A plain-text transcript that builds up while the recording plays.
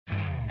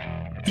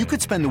You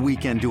could spend the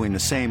weekend doing the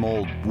same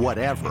old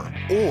whatever,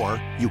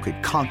 or you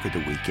could conquer the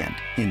weekend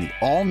in the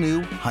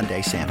all-new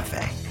Hyundai Santa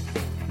Fe.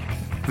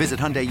 Visit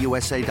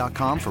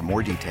HyundaiUSA.com for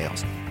more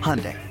details.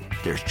 Hyundai,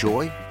 there's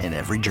joy in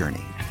every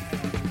journey.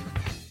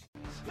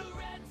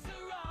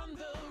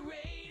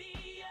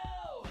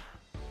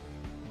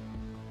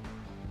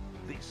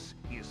 This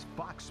is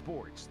Fox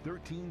Sports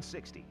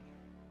 1360.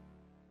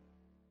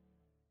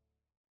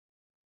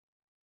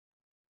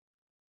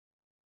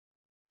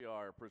 We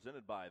are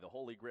presented by the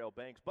Holy Grail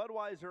Banks,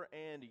 Budweiser,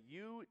 and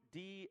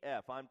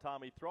UDF. I'm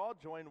Tommy Thrall,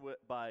 joined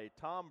by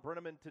Tom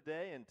Brenneman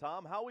today. And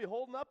Tom, how are we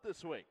holding up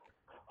this week?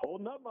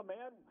 Holding up, my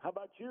man. How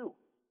about you?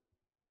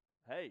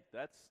 Hey,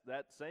 that's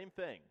that same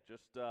thing.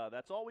 Just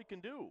that's all we can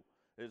do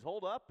is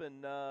hold up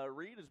and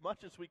read as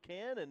much as we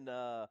can and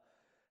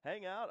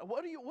hang out.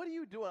 What are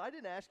you doing? I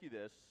didn't ask you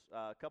this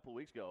a couple of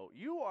weeks ago.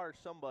 You are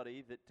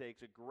somebody that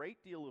takes a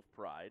great deal of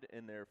pride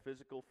in their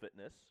physical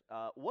fitness.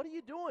 What are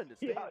you doing to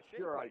stay in shape?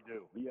 Sure I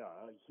do.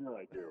 Sure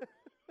I do.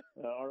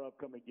 Our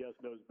upcoming guest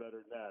knows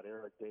better than that,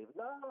 Eric Davis.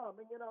 No, I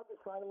mean, I'm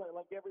just trying to,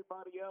 like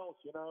everybody else,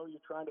 you're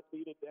trying to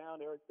beat it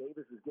down. Eric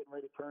Davis is getting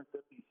ready to turn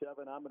 57.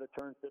 I'm going to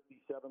turn 57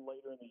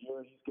 later in the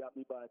year. He's got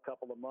me by a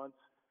couple of months.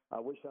 I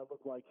wish I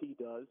looked like he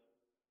does.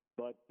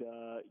 But,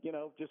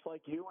 just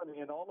like you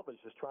and all of us,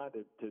 just trying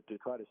to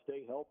try to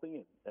stay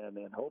healthy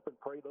and hope and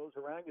pray those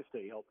around you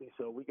stay healthy.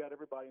 So we got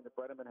everybody in the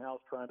Brenneman house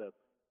trying to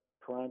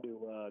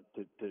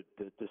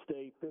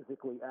stay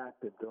physically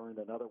active during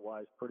an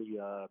otherwise pretty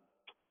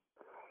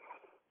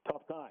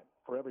tough time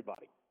for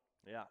everybody.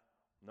 Yeah.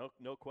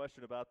 No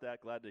question about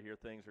that. Glad to hear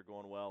things are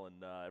going well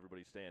and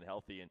everybody's staying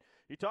healthy. And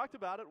you talked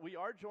about it. We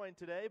are joined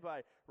today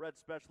by Reds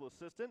Special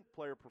Assistant,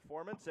 Player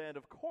Performance, and,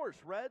 of course,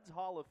 Reds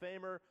Hall of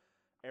Famer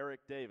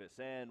Eric Davis.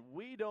 And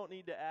we don't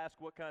need to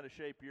ask what kind of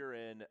shape you're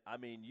in. I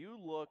mean, you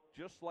look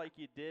just like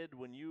you did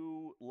when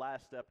you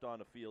last stepped on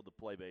a field to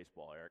play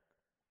baseball, Eric.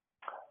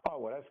 Oh,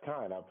 well, that's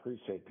kind. I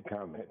appreciate the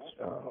comments.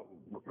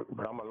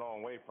 But I'm a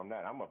long way from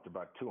that. I'm up to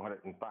about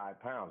 205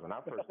 pounds. When I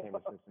first came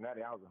to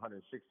Cincinnati, I was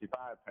 165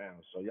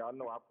 pounds. So y'all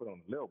know I put on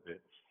a little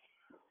bit.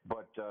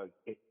 But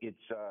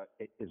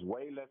it's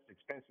way less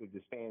expensive to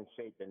stay in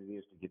shape than it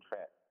is to get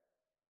fat.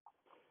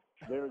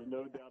 There's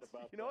no doubt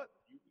about that. You know what?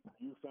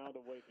 You found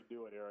a way to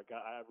do it, Eric.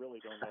 I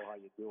really don't know how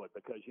you do it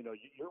because,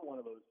 you're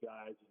one of those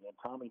guys, and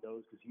Tommy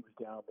knows because he was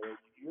down there.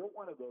 You're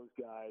one of those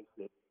guys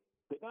that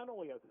not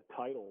only has a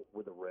title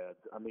with the Reds,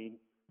 I mean,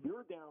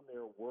 you're down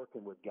there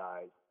working with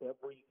guys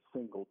every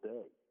single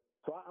day.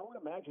 So I would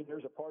imagine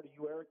there's a part of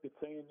you, Eric, that's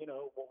saying, when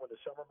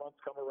the summer months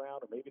come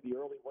around or maybe the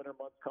early winter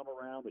months come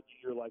around, that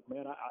you're like,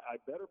 man,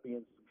 I better be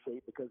in some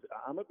shape because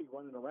I'm going to be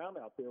running around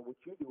out there, which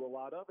you do a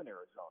lot of in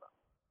Arizona.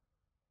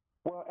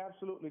 Well,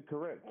 absolutely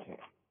correct.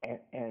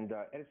 And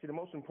see, the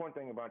most important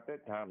thing about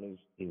that, Tom, is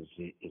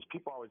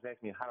people always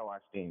ask me, how do I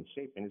stay in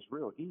shape? And it's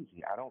real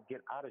easy. I don't get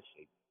out of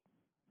shape.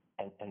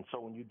 And so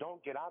when you don't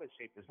get out of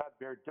shape, it's not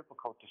very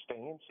difficult to stay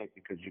in shape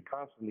because you're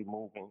constantly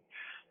moving.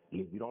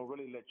 You don't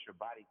really let your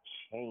body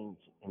change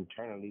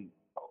internally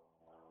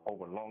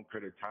over a long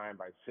period of time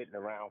by sitting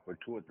around for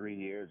 2 or 3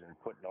 years and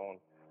putting on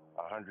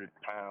 100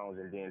 pounds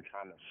and then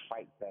trying to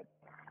fight that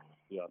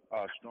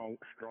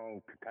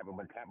strong type of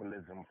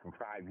metabolism for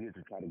 5 years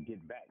to try to get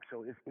back.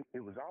 So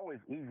it was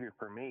always easier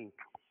for me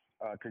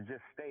to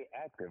just stay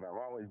active. I've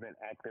always been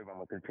active.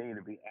 I'm going to continue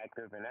to be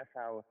active. And that's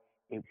how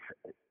it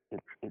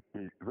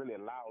really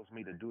allows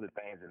me to do the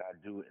things that I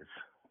do as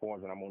far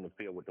as when I'm on the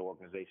field with the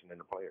organization and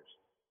the players.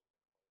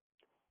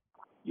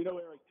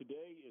 Eric,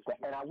 today is...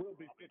 And I will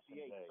be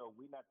 58, so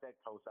we're not that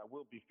close. I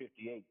will be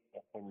 58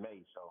 in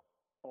May, so...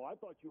 Oh, I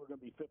thought you were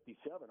going to be 57.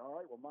 All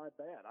right, well, my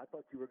bad. I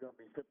thought you were going to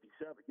be 57.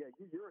 Yeah,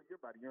 you're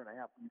about a year and a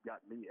half you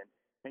got me,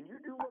 and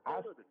you do look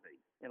older than me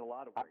in a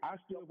lot of ways.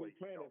 I still be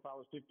playing if I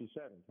was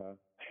 57, huh?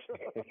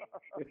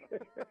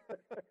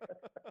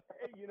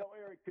 Hey,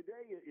 Eric,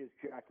 today is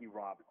Jackie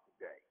Robinson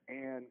Day,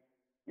 and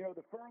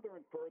the further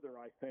and further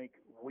I think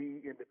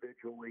we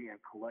individually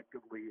and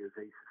collectively as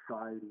a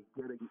society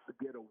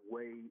get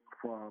away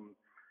from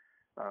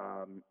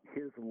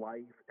his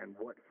life and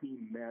what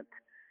he meant.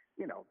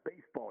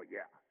 Baseball,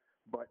 yeah,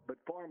 but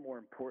far more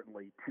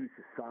importantly to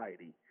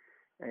society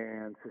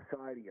and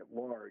society at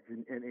large.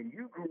 And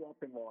you grew up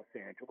in Los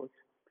Angeles.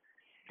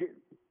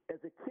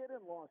 As a kid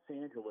in Los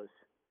Angeles,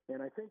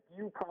 and I think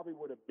you probably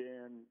would have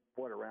been,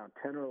 around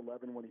 10 or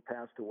 11 when he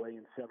passed away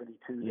in 72,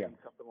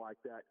 something like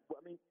that.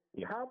 I mean,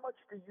 How much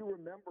do you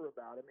remember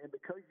about him? And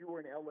because you were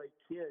an L.A.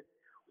 kid,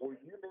 were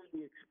you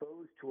maybe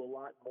exposed to a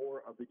lot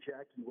more of the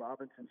Jackie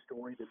Robinson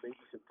story than maybe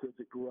some kids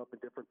that grew up in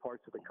different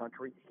parts of the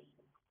country?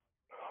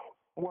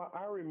 Well,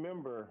 I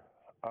remember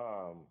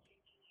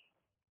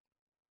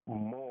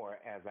more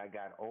as I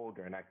got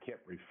older and I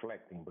kept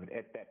reflecting. But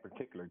at that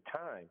particular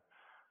time,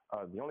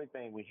 the only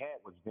thing we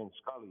had was Vin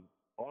Scully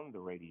on the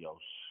radio.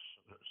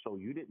 So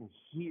you didn't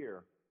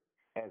hear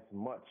as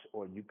much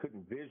or you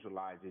couldn't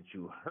visualize it.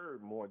 You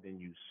heard more than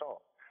you saw.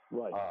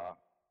 Right.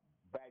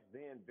 Back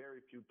then, very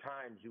few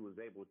times you was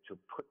able to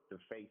put the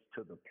face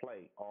to the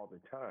play all the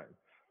time.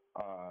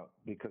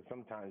 because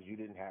sometimes you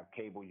didn't have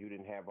cable, you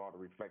didn't have all the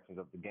reflections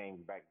of the games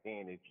back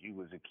then. If you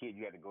was a kid,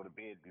 you had to go to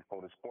bed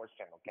before the sports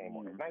channel came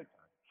on at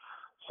nighttime.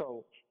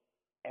 So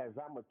as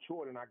I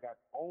matured and I got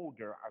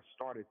older, I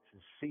started to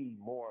see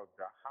more of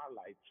the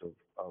highlights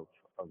of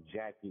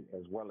Jackie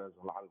as well as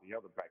a lot of the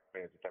other black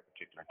players at that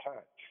particular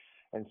time.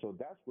 And so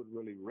that's what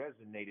really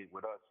resonated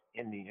with us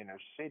in the inner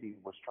city,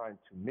 was trying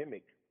to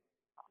mimic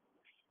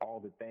all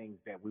the things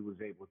that we was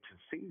able to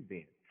see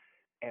then.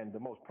 And the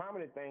most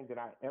prominent thing that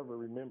I ever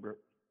remember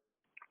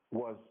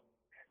was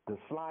the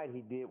slide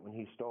he did when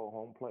he stole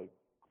home plate.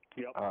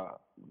 Yep.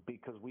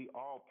 Because we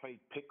all played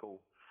pickle,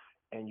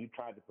 and you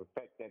tried to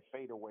perfect that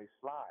fadeaway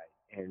slide.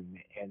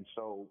 And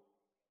so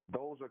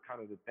those are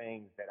kind of the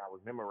things that I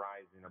was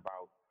memorizing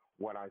about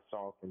what I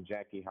saw from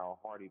Jackie, how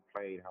hard he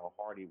played, how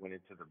hard he went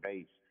into the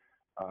base,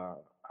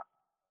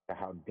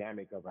 how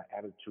damning of an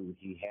attitude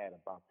he had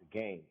about the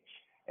game.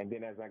 And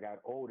then as I got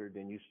older,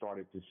 then you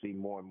started to see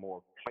more and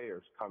more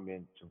players come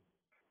into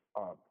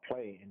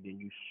play, and then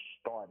you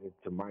started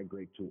to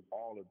migrate to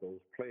all of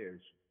those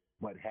players.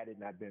 But had it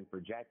not been for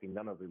Jackie,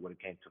 none of it would have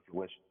came to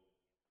fruition.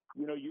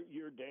 You know,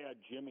 your dad,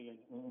 Jimmy,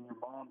 and your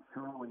mom,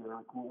 Shirley,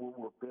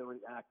 were very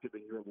active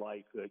in your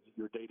life,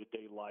 your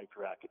day-to-day life,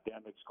 your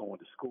academics, going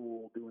to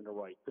school, doing the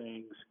right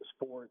things,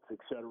 sports,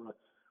 etc.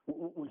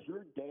 Was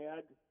your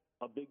dad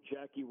a big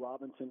Jackie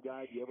Robinson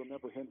guy? Do you ever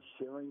remember him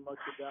sharing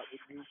much of that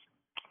with you?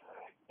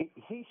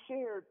 He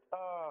shared,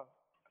 I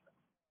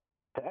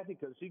think,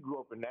 because he grew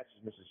up in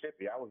Natchez,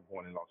 Mississippi. I was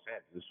born in Los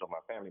Angeles, so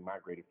my family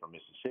migrated from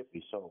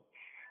Mississippi. So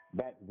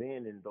back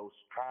then, in those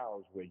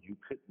trials where you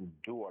couldn't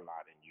do a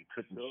lot and you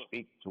couldn't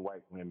speak to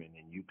white women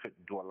and you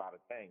couldn't do a lot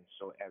of things.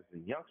 So as a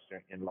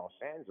youngster in Los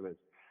Angeles,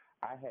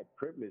 I had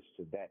privilege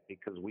to that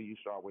because we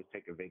used to always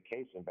take a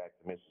vacation back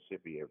to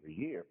Mississippi every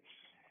year.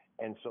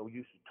 And so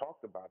you should talk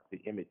about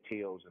the Emmett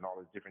Tills and all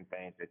the different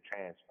things that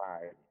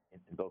transpired in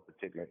those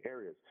particular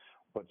areas.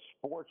 But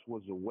sports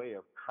was a way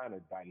of kind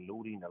of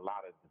diluting a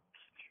lot of the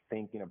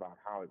thinking about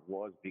how it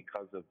was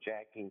because of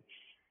Jackie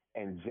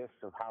and just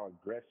of how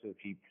aggressive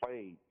he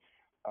played.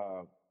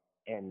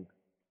 And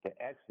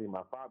actually,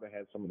 my father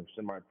had some of the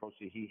semi-pro.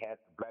 He had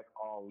the black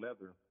all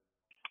leather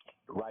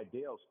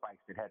Rydell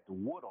spikes that had the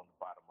wood on the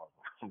bottom of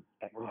them.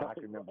 And I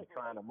can remember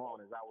trying them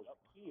on as I was a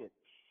kid.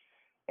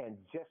 And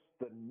just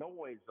the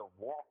noise of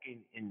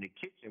walking in the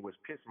kitchen, which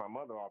pissed my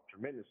mother off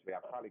tremendously.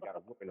 I probably got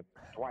a whooping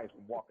twice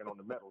from walking on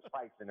the metal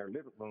spikes in her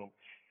living room.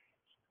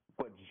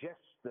 But just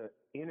the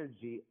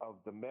energy of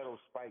the metal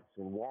spikes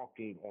and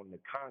walking on the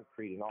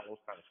concrete and all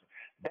those kind of things,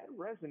 that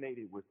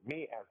resonated with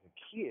me as a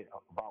kid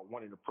about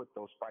wanting to put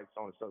those spikes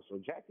on and stuff. So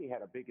Jackie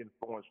had a big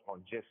influence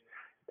on just,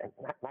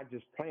 not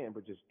just playing,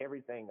 but just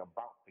everything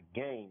about the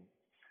game,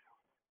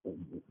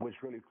 which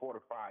really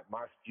fortified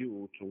my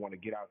fuel to want to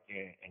get out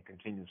there and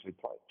continuously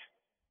play.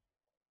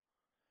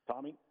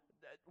 Tommy?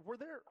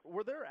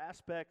 Were there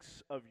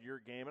aspects of your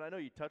game, and I know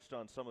you touched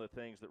on some of the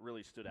things that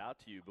really stood out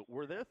to you, but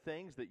were there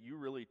things that you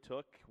really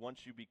took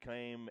once you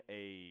became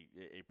a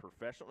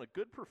professional, a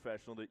good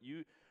professional, that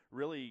you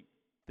really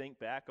think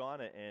back on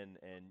and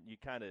you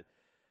kind of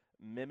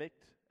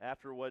mimicked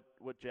after what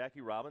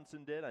Jackie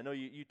Robinson did? I know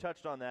you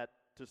touched on that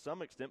to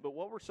some extent, but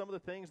what were some of the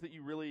things that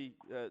you really,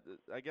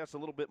 I guess a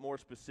little bit more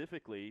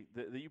specifically,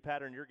 that you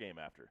patterned your game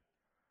after?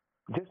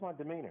 Just my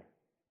demeanor.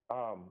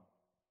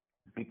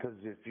 Because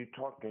if you're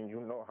talking,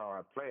 you know how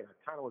I played. I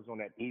kind of was on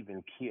that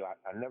even keel.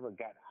 I never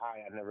got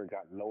high. I never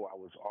got low. I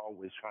was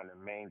always trying to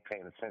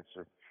maintain a sense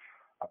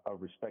of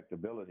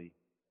respectability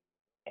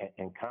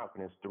and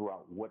confidence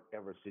throughout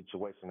whatever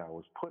situation I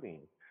was put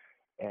in.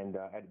 And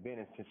at being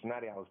in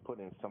Cincinnati, I was put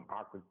in some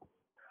awkward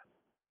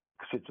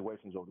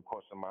situations over the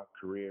course of my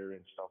career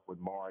and stuff with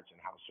Marge and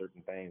how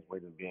certain things,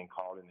 whether being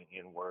called in the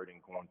N-word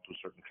and going through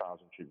certain trials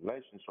and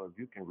tribulations. So if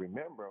you can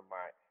remember,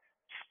 my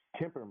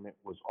temperament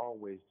was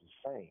always the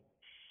same.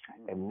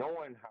 And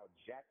knowing how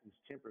Jackie's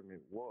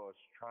temperament was,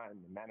 trying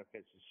to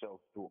manifest itself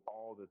through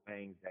all the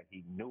things that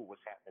he knew was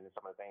happening and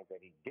some of the things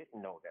that he didn't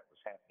know that was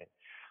happening,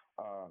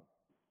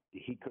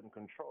 he couldn't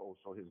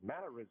control. So his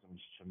mannerisms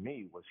to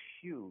me was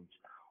huge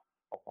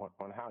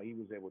on how he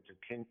was able to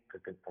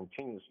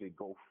continuously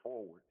go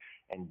forward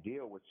and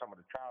deal with some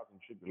of the trials and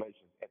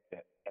tribulations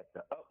at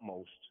the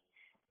utmost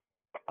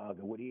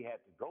what he had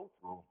to go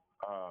through.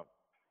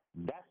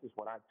 That's just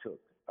what I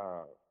took.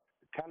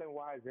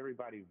 Talent-wise,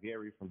 everybody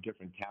varied from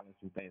different talents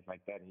and things like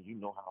that, and you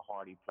know how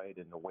hard he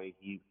played and the way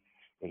he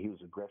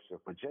was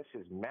aggressive. But just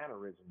his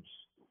mannerisms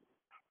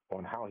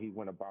on how he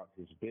went about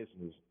his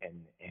business and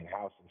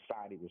how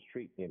society was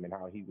treating him and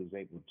how he was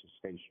able to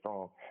stay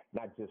strong,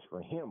 not just for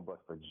him,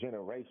 but for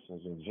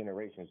generations and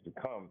generations to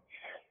come,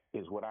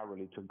 is what I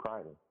really took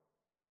pride in.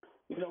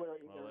 You know,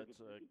 Eric,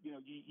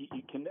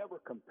 you can never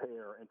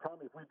compare. And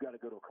Tommy, if we've got to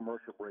go to a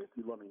commercial break,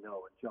 you let me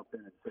know and jump in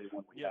and say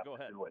when we have go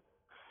ahead. to do it.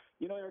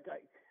 You know, Eric,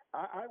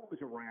 I was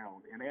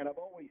around, and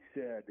I've always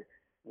said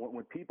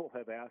when people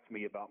have asked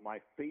me about my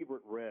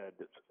favorite Red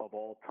of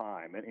all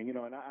time, and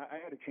I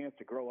had a chance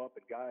to grow up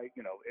and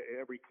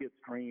every kid's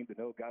dream to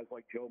know guys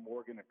like Joe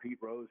Morgan and Pete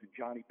Rose and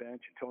Johnny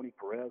Bench and Tony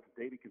Perez and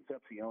David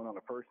Concepcion on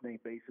a first-name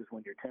basis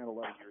when you're 10,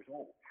 11 years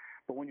old.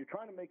 But when you're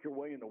trying to make your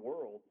way in the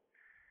world,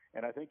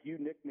 and I think you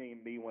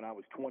nicknamed me when I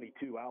was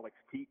 22, Alex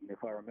Keaton,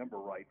 if I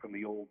remember right, from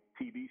the old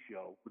TV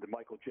show that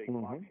Michael J.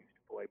 Fox used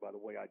to play, by the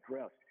way I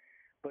dressed.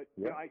 But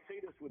I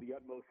say this with the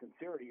utmost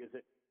sincerity, is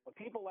that when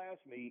people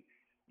ask me,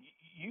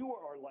 you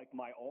are like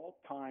my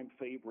all-time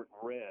favorite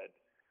Red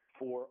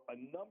for a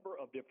number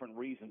of different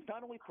reasons, not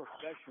only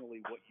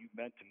professionally what you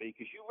meant to me,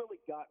 because you really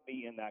got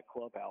me in that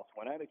clubhouse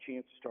when I had a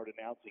chance to start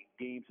announcing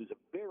games as a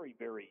very,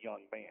 very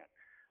young man.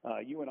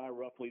 You and I are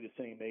roughly the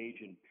same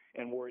age,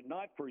 and were it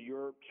not for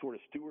your sort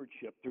of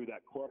stewardship through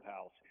that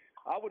clubhouse,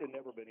 I would have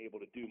never been able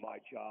to do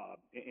my job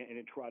and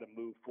try to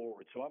move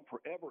forward. So I'm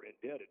forever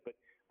indebted.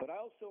 But I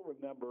also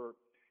remember,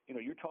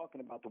 you're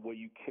talking about the way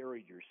you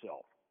carried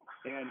yourself.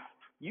 And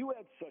you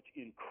had such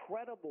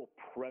incredible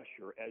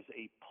pressure as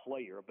a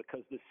player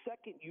because the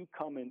second you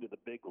come into the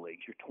big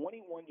leagues, you're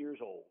 21 years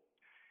old,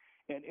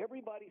 and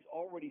everybody's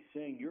already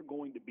saying you're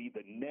going to be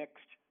the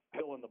next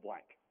fill in the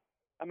blank.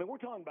 I mean,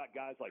 we're talking about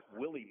guys like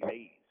Willie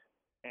Mays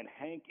and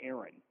Hank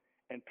Aaron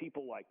and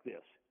people like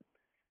this.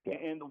 Yeah.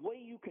 And the way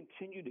you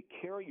continue to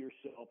carry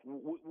yourself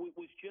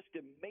was just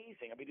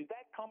amazing. I mean, did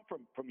that come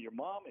from your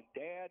mom and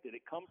dad? Did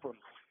it come from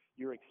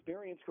your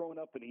experience growing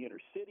up in the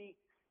inner city?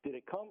 Did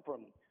it come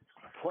from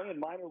playing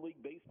minor league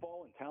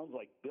baseball in towns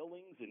like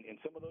Billings and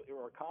some of those,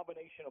 or a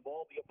combination of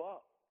all the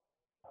above?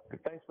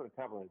 Thanks for the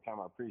compliment, Tom.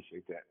 I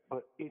appreciate that.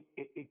 But it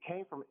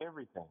came from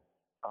everything.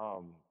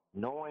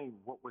 Knowing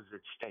what was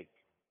at stake.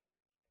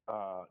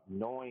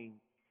 Knowing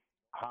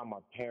how my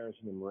parents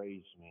and them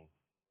raised me,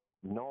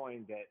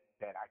 knowing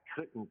that I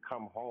couldn't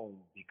come home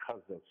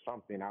because of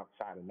something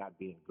outside of not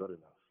being good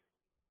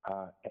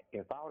enough.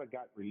 If I would have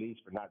got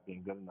released for not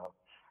being good enough,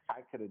 I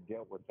could have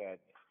dealt with that,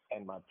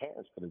 and my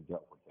parents could have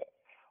dealt with that.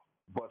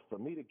 But for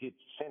me to get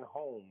sent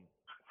home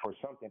for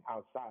something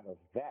outside of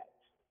that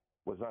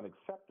was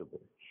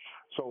unacceptable.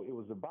 So it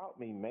was about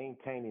me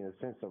maintaining a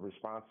sense of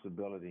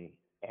responsibility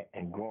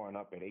and growing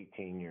up at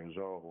 18 years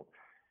old,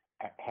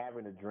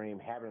 having a dream,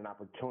 having an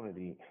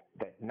opportunity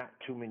that not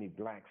too many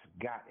blacks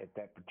got at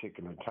that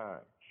particular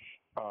time.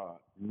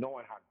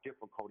 Knowing how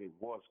difficult it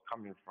was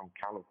coming from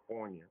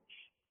California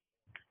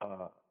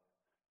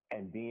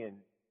and being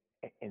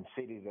in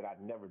cities that I'd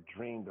never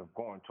dreamed of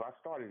going to. I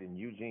started in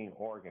Eugene,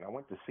 Oregon. I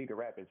went to Cedar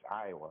Rapids,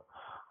 Iowa.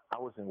 I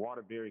was in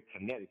Waterbury,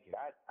 Connecticut.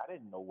 I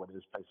didn't know what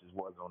those places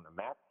was on the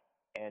map.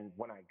 And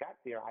when I got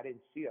there, I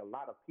didn't see a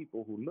lot of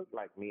people who looked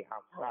like me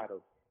outside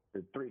of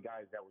the three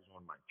guys that was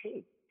on my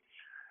team.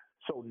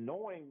 So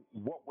knowing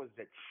what was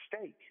at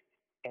stake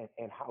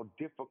and how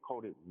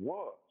difficult it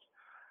was,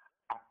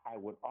 I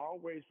would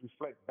always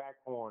reflect back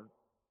on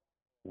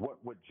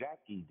what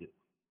Jackie did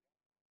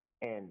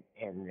and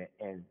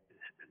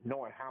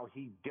knowing how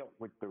he dealt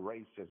with the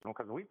racism,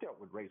 because we dealt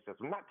with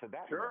racism, not to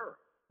that level,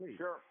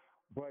 Sure.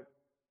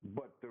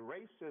 But the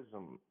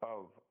racism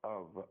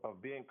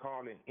of being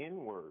called an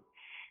N-word,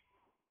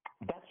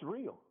 that's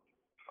real.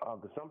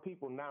 Because some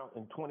people now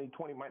in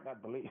 2020 might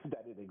not believe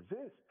that it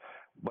exists,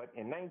 but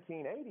in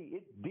 1980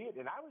 it did,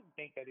 and I wouldn't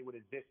think that it would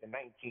exist in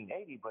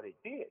 1980, but it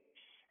did.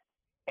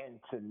 And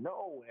to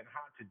know and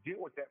how to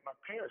deal with that, my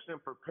parents then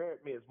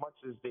prepared me as much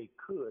as they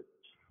could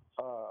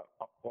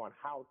on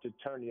how to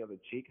turn the other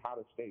cheek, how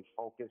to stay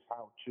focused,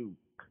 how to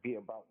be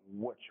about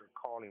what your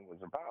calling was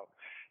about,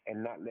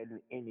 and not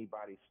letting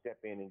anybody step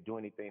in and do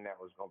anything that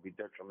was going to be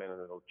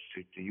detrimental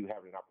to you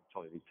having an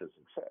opportunity to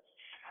success.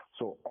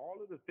 So all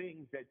of the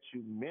things that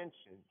you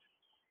mentioned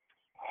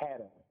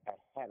had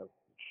a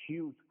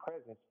huge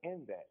presence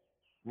in that.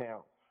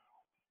 Now,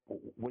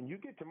 when you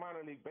get to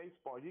minor league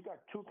baseball, you got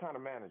two kind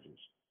of managers.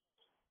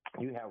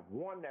 You have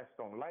one that's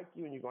going to like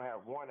you, and you're going to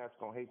have one that's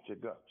going to hate your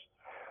guts.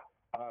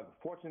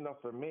 Fortunate enough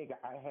for me,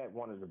 I had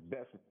one of the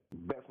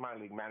best minor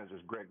league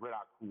managers, Greg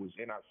Riddock, who was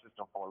in our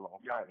system for a long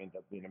time, ended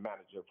up being a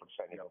manager for the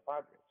San Diego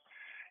Padres.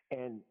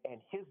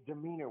 And his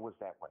demeanor was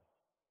that way.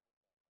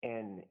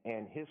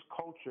 And his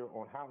culture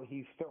on how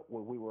he felt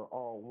when we were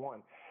all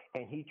one,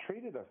 and he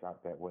treated us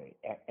out that way.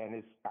 And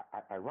it's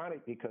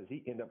ironic because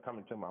he ended up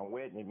coming to my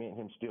wedding, and me and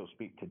him still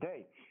speak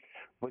today.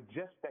 But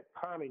just that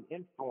calming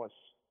influence,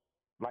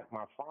 like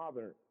my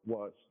father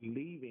was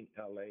leaving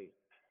L.A.,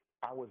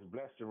 I was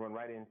blessed to run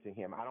right into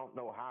him. I don't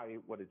know how it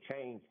would have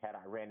changed had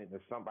I ran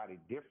into somebody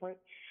different,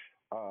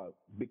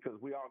 because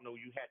we all know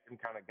you had them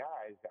kind of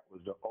guys that was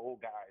the old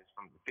guys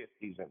from the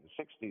 50s and the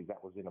 60s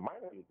that was in the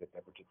minor league at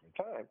that particular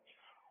time,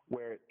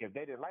 where if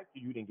they didn't like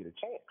you, you didn't get a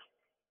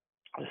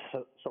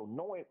chance. So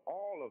knowing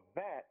all of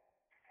that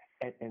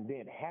and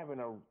then having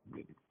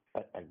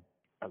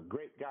a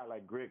great guy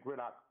like Greg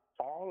Riddock,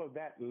 all of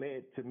that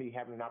led to me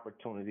having an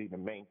opportunity to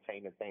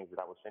maintain the things that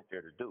I was sent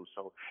there to do.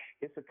 So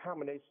it's a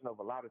combination of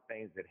a lot of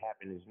things that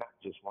happen. It's not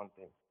just one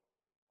thing.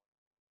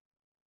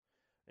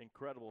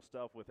 Incredible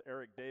stuff with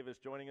Eric Davis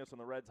joining us on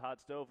the Reds Hot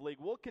Stove League.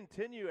 We'll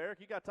continue. Eric,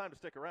 you got time to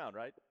stick around,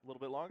 right? A little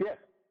bit longer?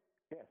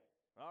 Yes.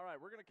 All right,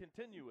 we're going to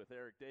continue with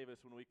Eric Davis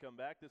when we come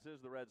back. This is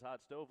the Reds Hot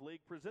Stove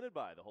League presented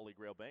by the Holy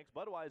Grail Banks,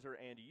 Budweiser,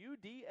 and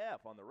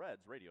UDF on the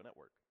Reds Radio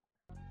Network.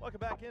 Welcome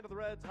back into the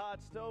Reds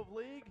Hot Stove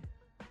League.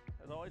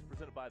 As always,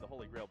 presented by the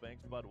Holy Grail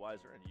Banks,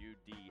 Budweiser, and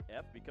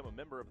UDF. Become a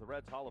member of the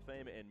Reds Hall of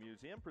Fame and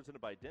Museum,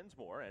 presented by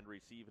Dinsmore, and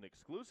receive an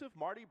exclusive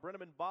Marty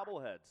Brennaman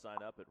bobblehead. Sign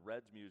up at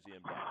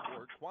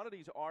redsmuseum.org.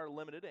 Quantities are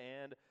limited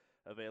and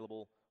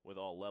available with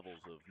all levels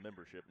of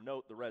membership.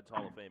 Note, the Reds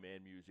Hall of Fame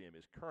and Museum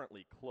is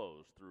currently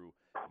closed through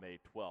May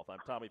 12th. I'm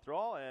Tommy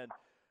Thrall, and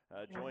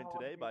joined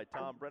today by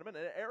Tom Brennaman.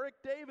 And Eric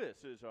Davis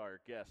is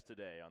our guest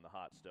today on the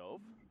Hot Stove.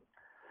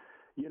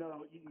 You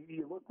know,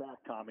 you look back,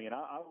 Tommy, and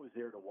I was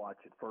there to watch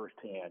it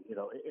firsthand. You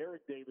know,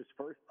 Eric Davis,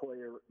 first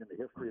player in the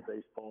history of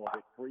baseball,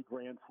 hit 3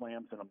 grand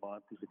slams in a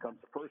month. He becomes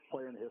the first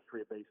player in the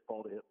history of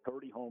baseball to hit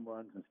 30 home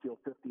runs and steal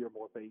 50 or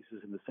more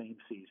bases in the same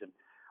season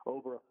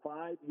over a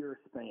 5-year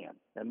span.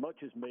 And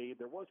much is made.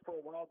 There was for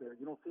a while there.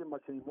 You don't see him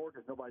much anymore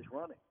because nobody's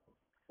running.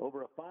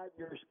 Over a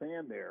 5-year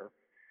span there,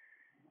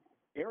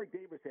 Eric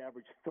Davis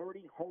averaged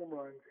 30 home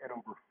runs and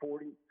over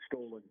 40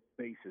 stolen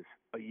bases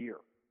a year.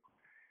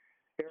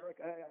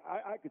 Eric,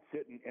 I could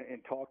sit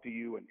and talk to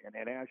you and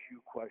ask you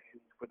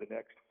questions for the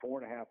next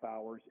 4.5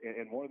 hours.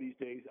 And one of these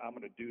days, I'm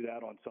going to do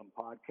that on some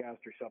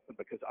podcast or something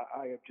because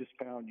I have just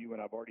found you,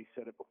 and I've already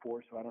said it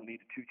before, so I don't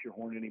need to toot your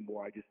horn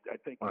anymore. I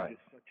think you're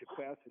just such a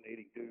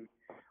fascinating dude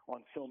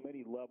on so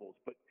many levels.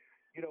 But,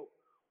 you know,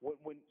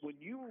 when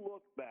you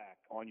look back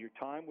on your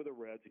time with the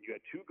Reds, and you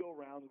had 2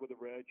 go-rounds with the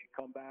Reds, you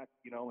come back,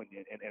 you know,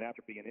 and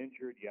after being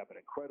injured, you have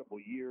an incredible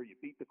year. You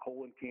beat the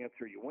colon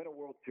cancer. You win a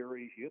World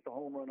Series. You hit the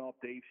home run off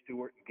Dave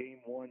Stewart in Game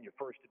 1, your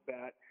first at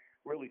bat,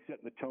 really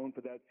setting the tone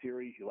for that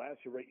series. You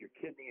lacerate your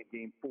kidney in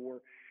Game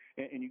 4,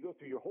 and you go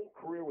through your whole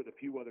career with a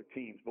few other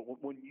teams. But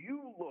when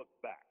you look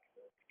back,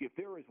 if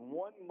there is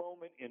one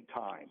moment in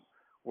time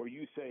where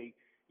you say,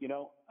 you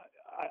know,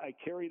 I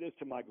carry this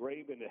to my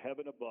grave into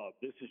heaven above.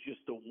 This is just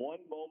the one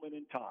moment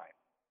in time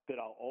that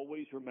I'll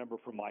always remember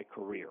from my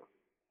career.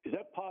 Is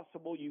that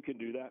possible you can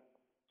do that?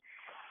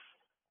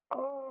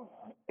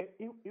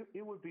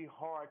 It would be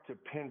hard to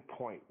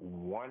pinpoint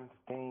one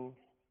thing,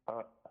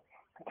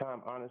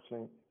 Tom,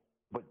 honestly.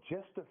 But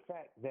just the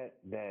fact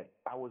that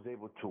I was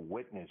able to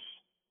witness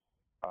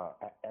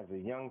as a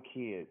young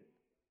kid,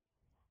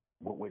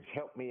 which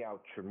helped me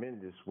out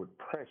tremendous with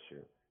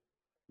pressure,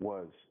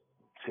 was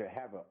to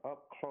have an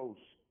up-close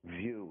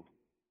view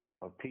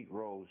of Pete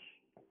Rose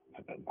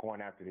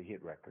going after the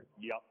hit record.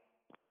 Yep.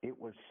 It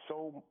was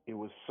so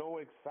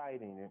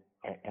exciting,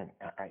 and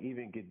I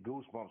even get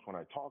goosebumps when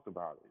I talk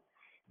about it,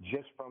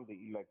 just from the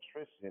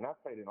electricity. And I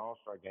played in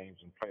all-star games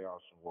and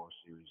playoffs and World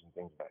Series and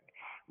things like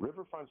that.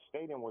 Riverfront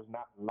Stadium was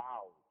not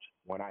loud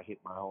when I hit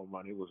my home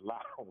run. It was loud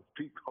when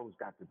Pete Rose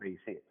got the base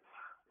hit.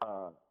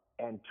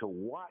 And to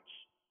watch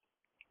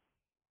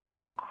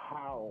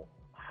how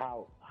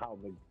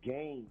the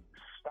game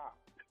stopped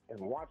and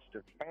watch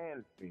the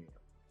fans feel,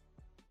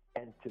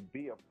 and to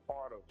be a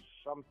part of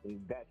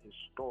something that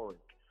historic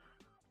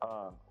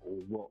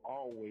will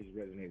always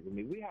resonate with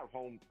me. We have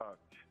home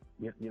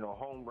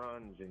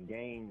runs and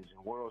games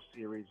and World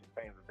Series and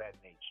things of that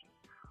nature,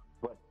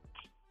 but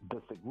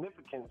the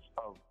significance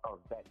of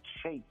that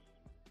chase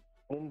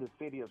in the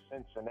city of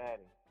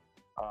Cincinnati,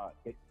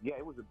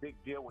 it was a big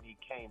deal when he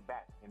came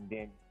back, and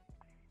then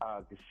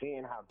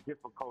seeing how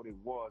difficult it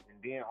was, and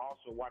then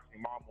also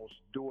watching him almost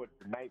do it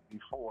the night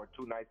before,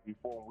 2 nights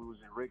before, when we was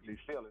in Wrigley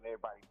Field and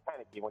everybody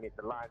panicking when he hit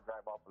the line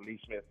drive off of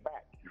Lee Smith's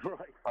back.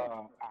 Right.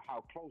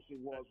 How close it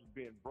was with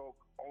being broke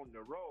on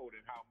the road and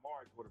how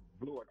Marge would have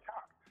blew a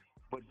top.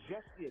 But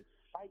just the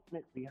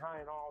excitement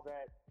behind all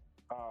that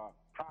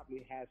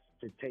probably has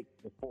to take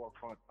the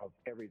forefront of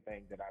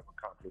everything that I've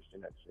accomplished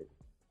in that city.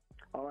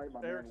 All right,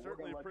 my Eric, man.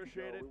 certainly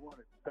appreciate it. We want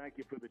to thank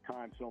you for the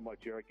time so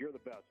much, Eric. You're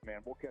the best,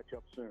 man. We'll catch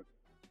up soon.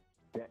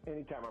 Yeah,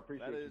 anytime. I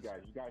appreciate you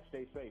guys. You guys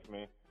stay safe,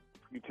 man.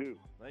 You too.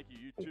 Thank you.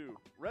 You too.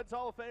 Reds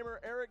Hall of Famer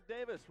Eric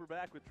Davis. We're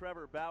back with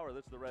Trevor Bauer.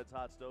 This is the Reds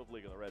Hot Stove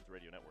League on the Reds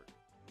Radio Network.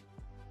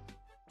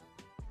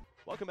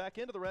 Welcome back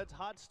into the Reds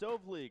Hot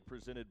Stove League,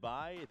 presented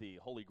by the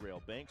Holy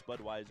Grail Banks,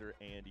 Budweiser,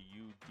 and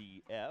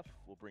UDF.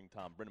 We'll bring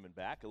Tom Brennaman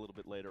back a little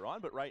bit later on,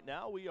 but right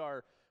now we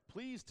are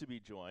pleased to be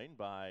joined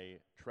by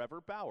Trevor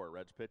Bauer,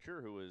 Reds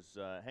pitcher, who is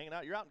hanging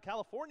out. You're out in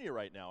California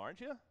right now,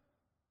 aren't you?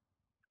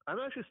 I'm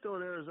actually still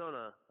in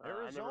Arizona.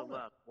 Arizona. I never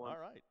left. All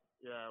right.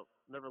 Yeah,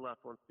 never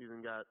left once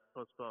season got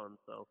postponed,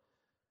 so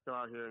still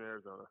out here in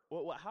Arizona.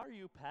 Well, how are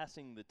you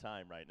passing the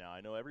time right now? I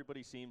know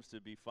everybody seems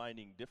to be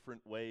finding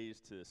different ways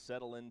to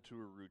settle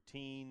into a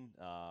routine,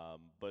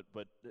 but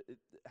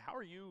how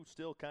are you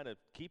still kind of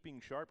keeping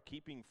sharp,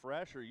 keeping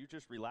fresh, or are you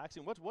just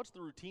relaxing? What's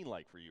the routine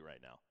like for you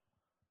right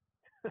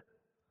now?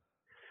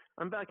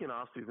 I'm back in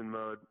off-season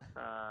mode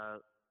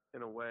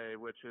in a way,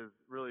 which is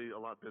really a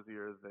lot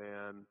busier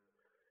than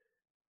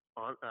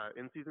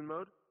in-season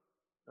mode.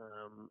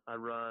 I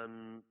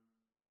run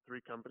 3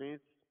 companies.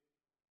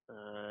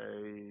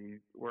 I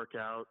work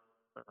out.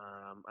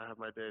 I have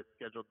my day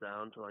scheduled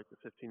down to like the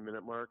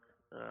 15-minute mark.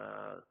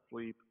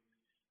 Sleep,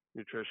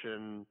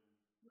 nutrition,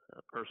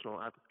 personal.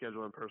 I have to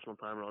schedule in personal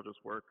time, or I'll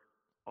just work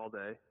all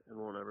day and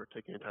won't ever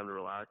take any time to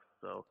relax.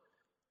 So,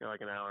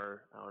 like an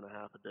hour and a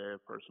half a day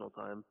of personal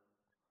time.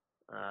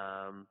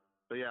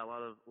 But yeah, a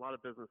lot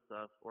of business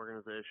stuff,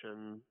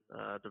 organization,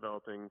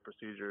 developing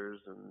procedures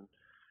and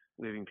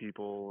leading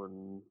people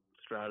and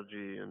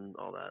strategy and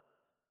all that.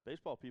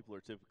 Baseball people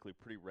are typically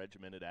pretty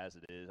regimented as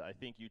it is. I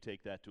think you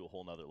take that to a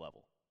whole nother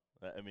level.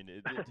 I mean,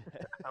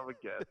 I would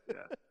guess,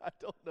 yeah. I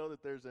don't know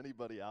that there's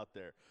anybody out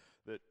there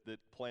that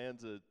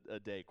plans a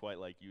day quite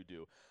like you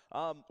do.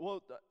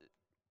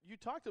 You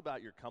talked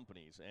about your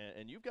companies,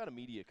 and you've got a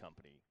media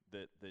company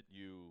that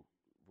you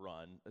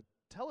run.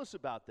 Tell us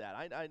about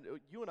that.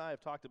 You and I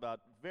have talked about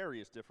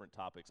various different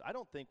topics. I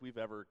don't think we've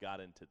ever got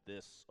into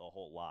this a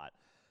whole lot.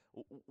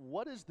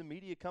 What is the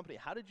media company?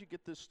 How did you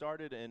get this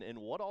started, and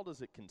what all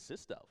does it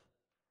consist of?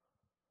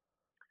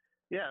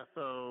 Yeah,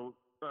 so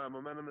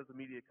Momentum is a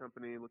media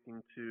company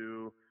looking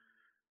to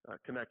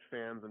connect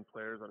fans and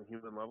players on a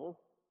human level.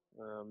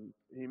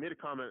 He made a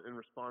comment in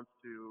response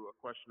to a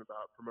question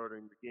about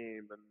promoting the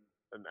game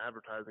and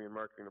advertising and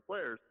marketing the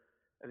players.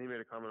 And he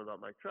made a comment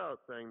about Mike Trout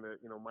saying that,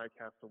 Mike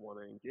has to want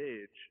to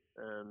engage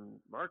and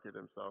market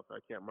himself. I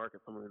can't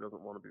market someone who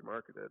doesn't want to be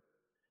marketed.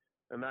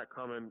 And that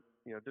comment,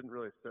 didn't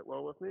really sit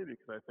well with me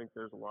because I think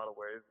there's a lot of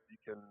ways that you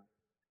can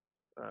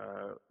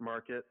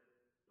market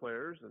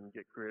players and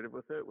get creative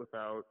with it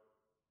without,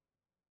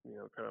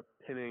 kind of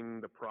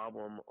pinning the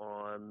problem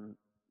on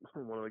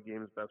one of the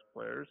game's best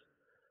players.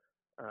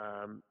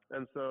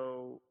 And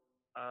so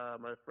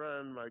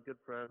my good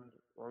friend,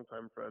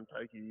 longtime friend,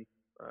 Tyke,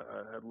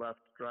 had left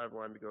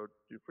Driveline to go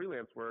do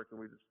freelance work, and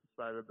we just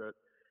decided that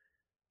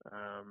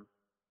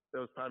it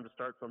was time to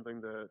start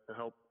something to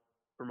help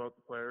promote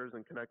the players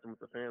and connect them with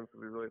the fans. So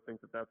we really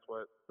think that that's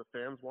what the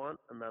fans want,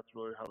 and that's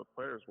really how the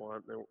players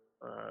want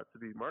to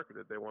be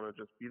marketed. They want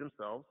to just be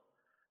themselves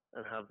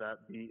and have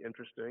that be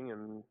interesting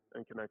and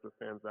connect with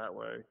fans that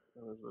way.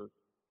 And there's a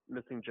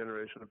missing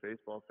generation of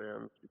baseball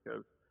fans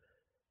because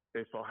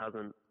baseball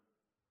hasn't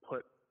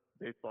put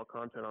baseball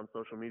content on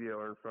social media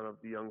or in front of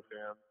the young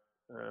fans.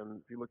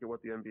 And if you look at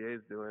what the NBA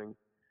is doing,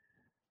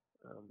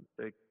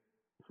 they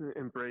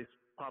embrace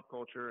pop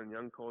culture and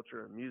young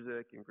culture and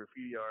music and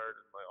graffiti art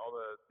and like all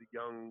the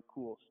young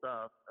cool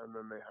stuff, and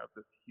then they have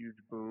this huge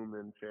boom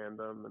in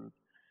fandom. And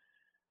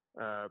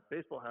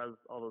baseball has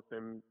all those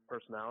same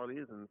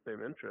personalities and same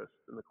interests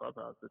in the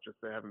clubhouse. It's just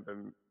they haven't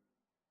been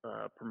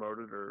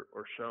promoted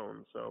or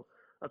shown. So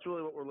that's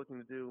really what we're looking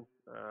to do.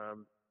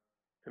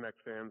 Connect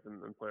fans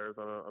and players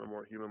on a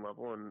more human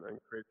level and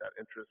create that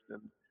interest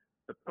in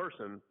the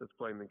person that's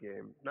playing the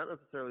game, not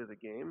necessarily the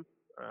game.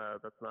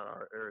 That's not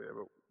our area,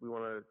 but we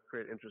want to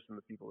create interest in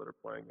the people that are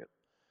playing it.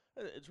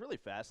 It's really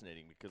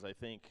fascinating because I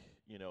think,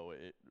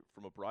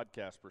 from a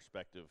broadcast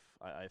perspective,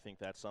 I think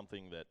that's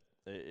something that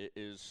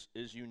is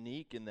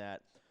unique in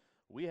that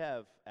we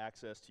have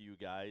access to you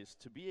guys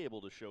to be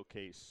able to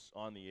showcase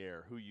on the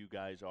air who you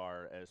guys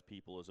are as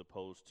people as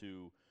opposed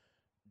to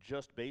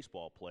just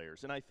baseball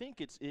players. And I think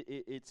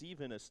it's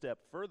even a step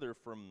further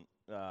from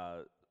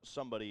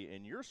somebody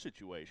in your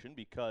situation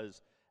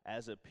because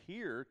as a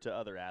peer to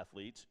other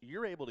athletes,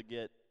 you're able to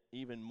get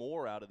even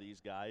more out of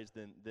these guys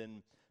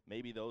than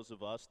maybe those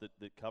of us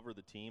that cover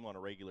the team on a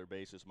regular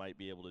basis might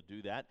be able to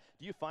do that.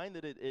 Do you find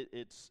that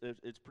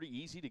it's pretty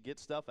easy to get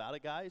stuff out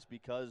of guys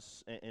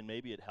because, and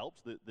maybe it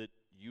helps that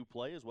you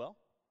play as well?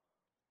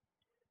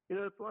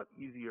 It's a lot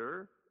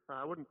easier.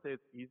 I wouldn't say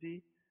it's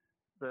easy.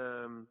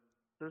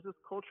 There's this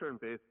culture in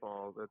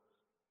baseball that's,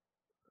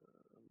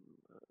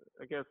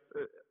 I guess,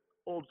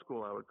 old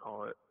school, I would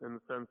call it, in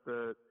the sense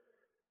that,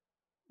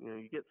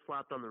 you get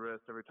slapped on the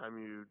wrist every time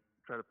you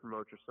try to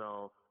promote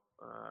yourself,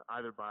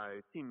 either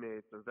by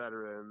teammates or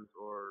veterans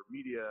or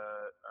media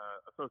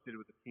associated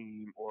with the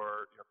team,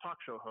 or talk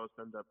show hosts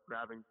end up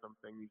grabbing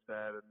something you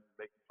said and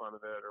making fun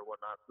of it or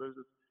whatnot. So there's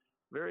this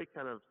very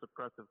kind of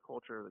suppressive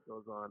culture that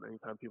goes on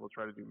anytime people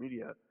try to do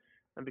media.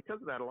 And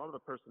because of that, a lot of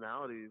the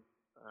personalities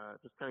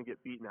just kind of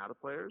get beaten out of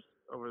players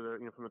over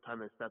from the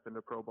time they step into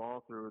pro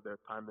ball through the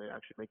time they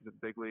actually make it to the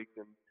big leagues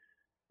and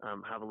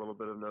have a little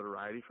bit of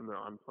notoriety from their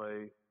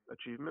on-play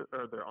achievement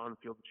or their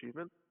on-field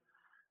achievements.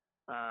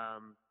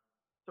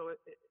 So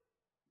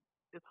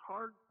it's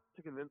hard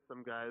to convince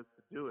some guys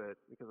to do it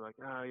because like,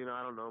 I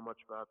don't know much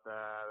about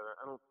that.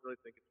 I don't really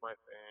think it's my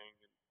thing.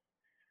 And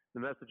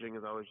the messaging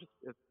is always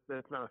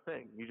it's not a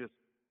thing. You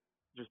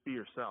just be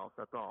yourself.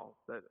 That's all.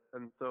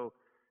 And so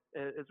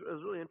it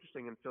was really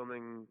interesting in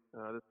filming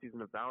this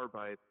season of Bauer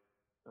Bites,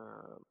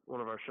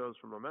 one of our shows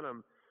from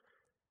Momentum.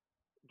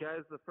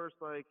 Guys, the first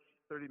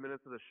 30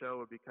 minutes of the show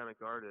would be kind of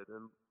guarded,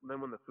 and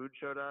then when the food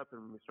showed up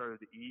and we started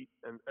to eat,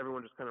 and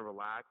everyone just kind of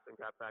relaxed and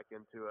got back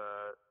into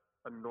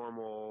a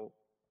normal,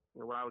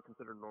 what I would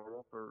consider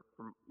normal for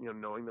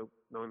knowing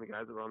the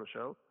guys that were on the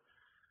show,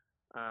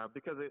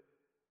 because it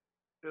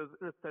was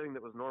in a setting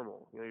that was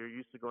normal. You're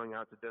used to going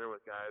out to dinner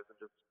with guys and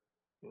just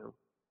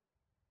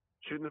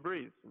shooting the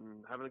breeze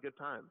and having a good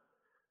time.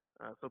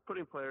 So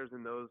putting players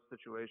in those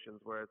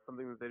situations where it's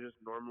something that they just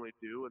normally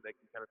do and they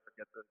can kind of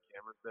forget the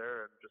camera's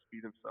there and just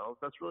be themselves,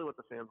 that's really what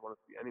the fans want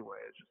to see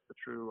anyway. It's just the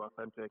true,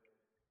 authentic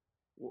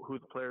who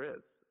the player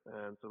is.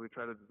 And so we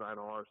try to design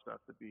all our stuff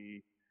to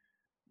be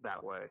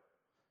that way.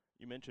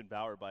 You mentioned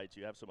Bauer Bites.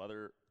 You have some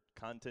other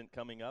content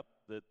coming up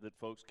that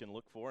folks can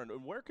look for,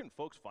 and where can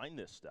folks find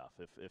this stuff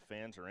if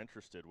fans are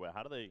interested?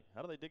 How do they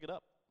dig it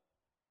up?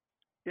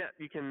 Yeah,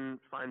 you can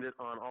find it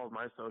on all of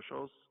my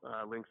socials,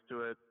 links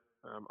to it.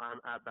 I'm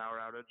at Bauer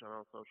Outage on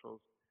all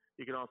socials.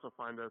 You can also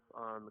find us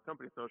on the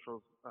company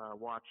socials,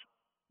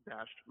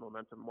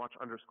 watch_momentum, I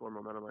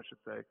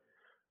should say,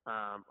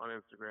 on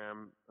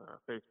Instagram,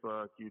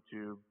 Facebook,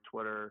 YouTube,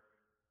 Twitter,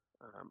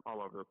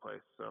 all over the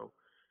place. So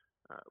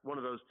one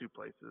of those two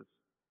places.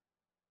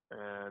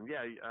 And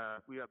yeah,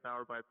 we got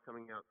Bauer Bites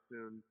coming out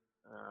soon.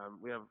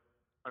 We have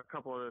a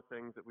couple other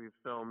things that we've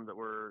filmed that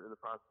we're in the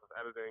process of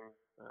editing.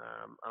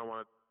 I don't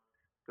want to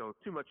go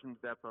too much in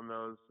depth on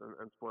those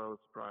and spoil the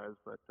surprise,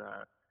 but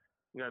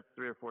we got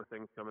 3 or 4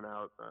 things coming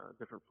out,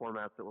 different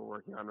formats that we're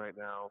working on right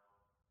now.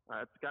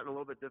 It's gotten a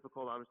little bit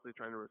difficult, obviously,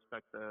 trying to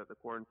respect the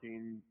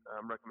quarantine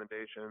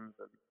recommendations,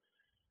 and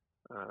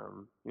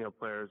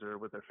players are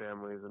with their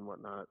families and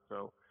whatnot.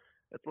 So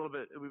it's a little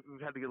bit.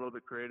 We've had to get a little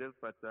bit creative,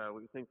 but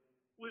we think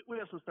we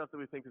have some stuff that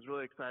we think is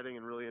really exciting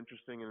and really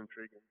interesting and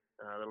intriguing.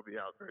 That'll be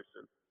out very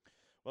soon.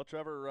 Well,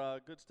 Trevor,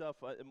 good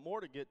stuff.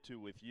 More to get to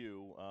with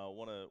you.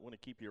 Want to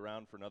keep you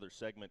around for another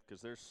segment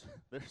because there's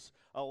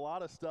a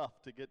lot of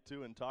stuff to get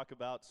to and talk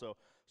about. So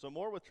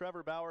more with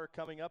Trevor Bauer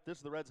coming up. This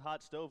is the Reds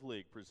Hot Stove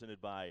League presented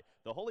by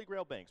the Holy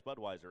Grail Banks,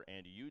 Budweiser,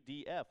 and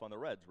UDF on the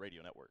Reds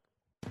Radio Network.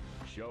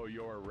 Show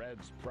your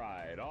Reds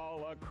pride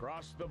all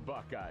across the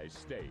Buckeye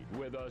State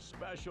with a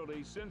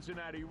specialty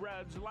Cincinnati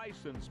Reds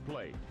license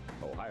plate.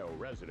 Ohio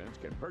residents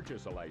can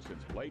purchase a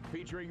license plate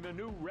featuring the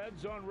new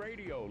Reds on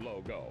Radio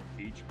logo.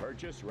 Each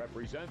purchase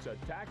represents a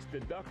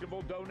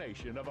tax-deductible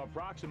donation of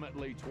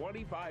approximately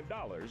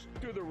 $25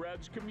 to the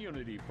Reds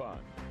Community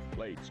Fund.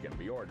 Plates can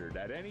be ordered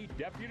at any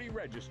deputy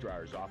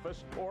registrar's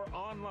office or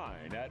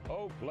online at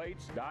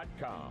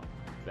oplates.com.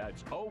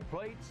 That's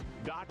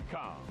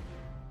oplates.com.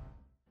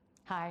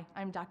 Hi,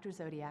 I'm Dr.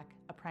 Zodiac,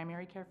 a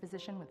primary care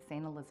physician with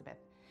St. Elizabeth.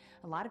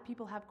 A lot of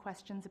people have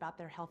questions about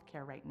their health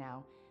care right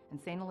now, and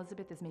St.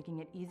 Elizabeth is making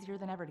it easier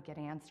than ever to get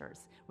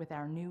answers with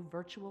our new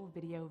virtual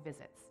video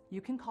visits.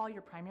 You can call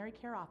your primary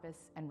care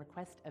office and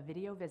request a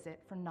video visit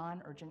for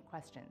non-urgent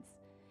questions.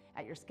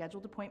 At your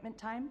scheduled appointment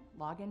time,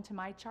 log into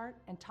MyChart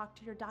and talk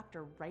to your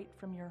doctor right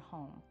from your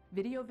home.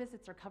 Video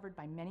visits are covered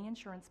by many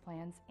insurance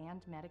plans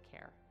and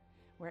Medicare.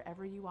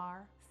 Wherever you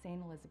are,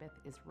 St. Elizabeth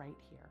is right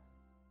here.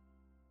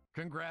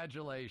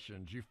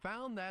 Congratulations, you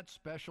found that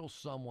special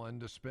someone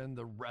to spend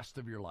the rest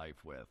of your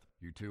life with.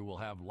 You two will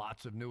have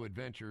lots of new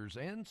adventures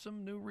and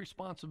some new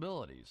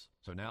responsibilities.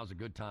 So now's a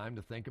good time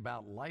to think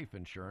about life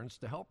insurance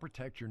to help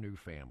protect your new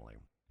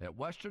family. At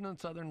Western and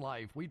Southern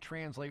Life, we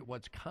translate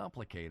what's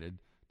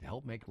complicated to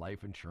help make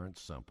life insurance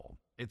simple.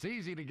 It's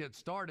easy to get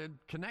started.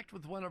 Connect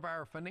with one of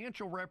our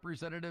financial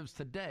representatives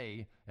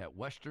today at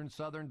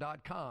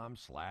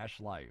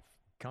westernsouthern.com/life.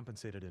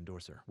 Compensated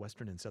endorser,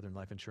 Western and Southern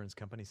Life Insurance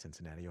Company,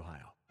 Cincinnati,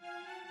 Ohio.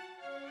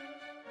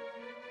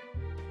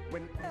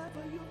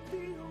 Whenever you're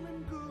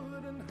feeling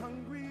good and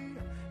hungry,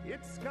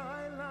 it's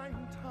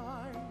Skyline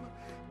time.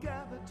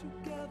 Gather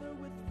together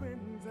with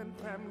friends and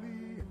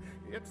family,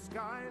 it's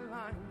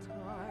Skyline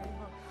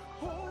time.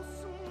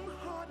 Wholesome,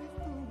 hearty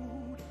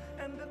food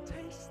and a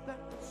taste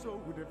that's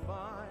so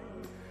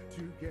divine.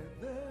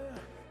 Together,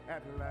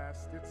 at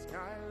last, it's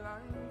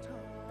Skyline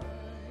time.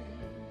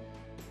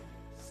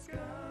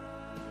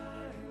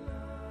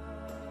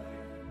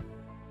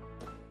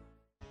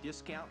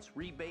 Discounts,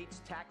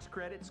 rebates, tax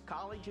credits,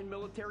 college and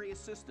military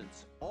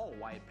assistance. All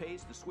why it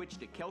pays to switch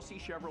to Kelsey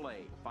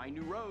Chevrolet. Find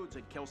new roads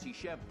at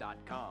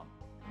KelseyChev.com.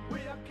 We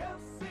are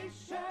Kelsey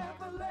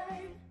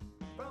Chevrolet,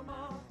 from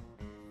our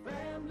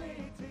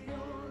family to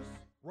yours.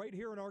 Right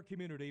here in our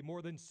community,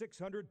 more than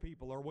 600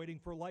 people are waiting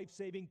for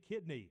life-saving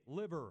kidney,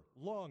 liver,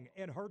 lung,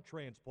 and heart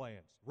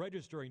transplants.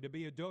 Registering to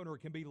be a donor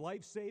can be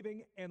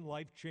life-saving and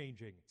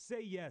life-changing.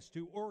 Say yes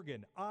to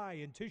organ,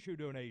 eye, and tissue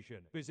donation.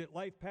 Visit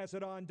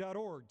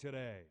lifepassiton.org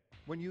today.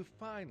 When you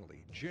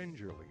finally,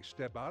 gingerly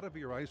step out of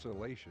your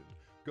isolation,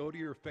 go to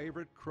your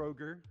favorite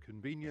Kroger,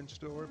 convenience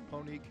store,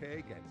 Pony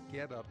Keg, and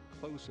get up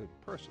close and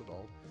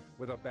personal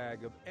with a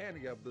bag of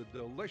any of the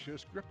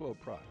delicious Grippo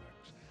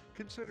products.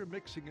 Consider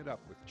mixing it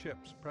up with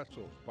chips,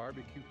 pretzels,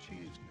 barbecue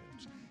cheese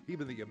nips,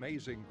 even the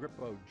amazing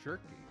Grippo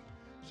jerky.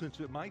 Since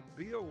it might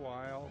be a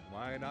while,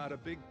 why not a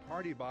big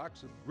party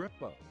box of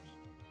Grippos?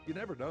 You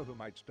never know who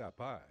might stop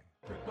by.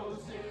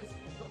 Grippo's is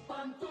the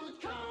fun food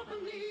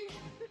company.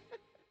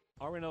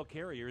 R+L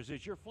Carriers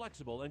is your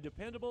flexible and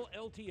dependable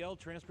LTL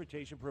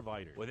transportation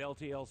provider. With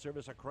LTL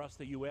service across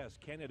the U.S.,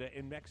 Canada,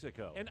 and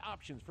Mexico, and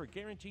options for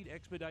guaranteed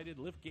expedited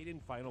liftgate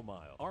and final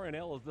mile.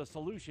 R+L is the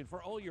solution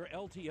for all your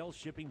LTL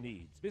shipping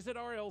needs. Visit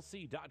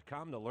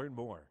RLC.com to learn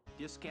more.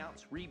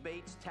 Discounts,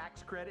 rebates,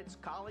 tax credits,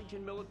 college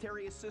and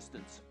military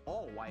assistance.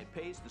 All why it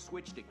pays to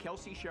switch to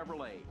Kelsey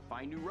Chevrolet.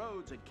 Find new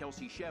roads at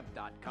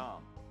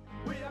KelseyChev.com.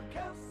 We are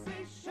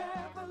Kelsey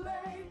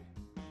Chevrolet,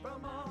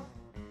 from our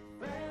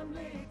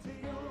family to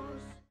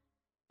yours.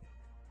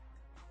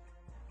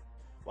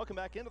 Welcome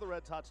back into the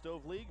Reds Hot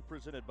Stove League,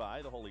 presented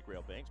by the Holy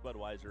Grail Banks,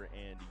 Budweiser,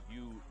 and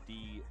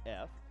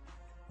UDF.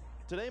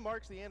 Today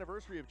marks the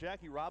anniversary of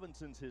Jackie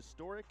Robinson's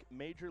historic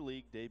Major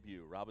League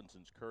debut.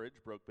 Robinson's courage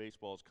broke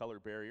baseball's color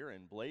barrier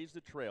and blazed the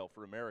trail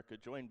for America.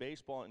 Join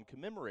baseball in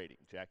commemorating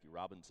Jackie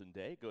Robinson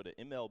Day. Go to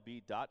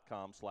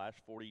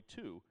MLB.com/42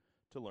 to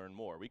learn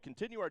more. We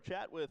continue our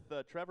chat with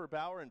Trevor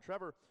Bauer. And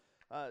Trevor,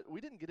 we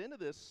didn't get into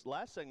this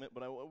last segment,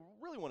 but I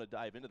really want to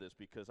dive into this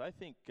because I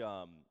think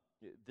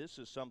this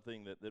is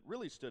something that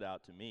really stood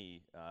out to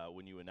me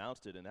when you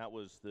announced it, and that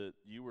was that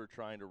you were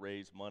trying to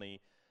raise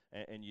money,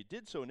 and you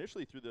did so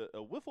initially through a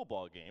wiffle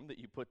ball game that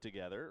you put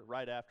together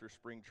right after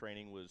spring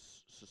training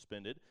was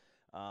suspended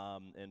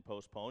and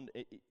postponed.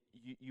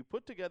 You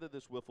put together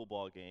this wiffle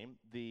ball game.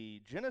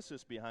 The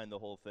genesis behind the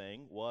whole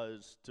thing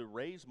was to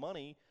raise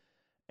money,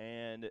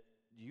 and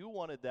you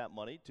wanted that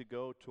money to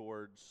go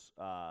towards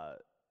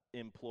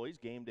employees,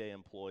 game day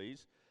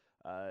employees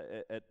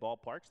at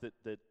ballparks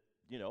that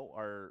you know,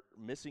 are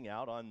missing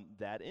out on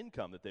that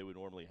income that they would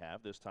normally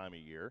have this time of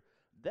year.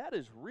 That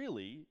is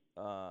really,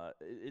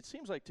 it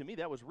seems like to me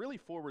that was really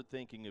forward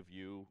thinking of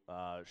you,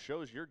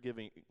 shows your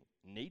giving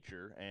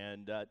nature,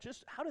 and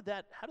just how did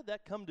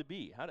that come to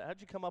be?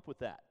 How'd you come up with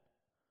that?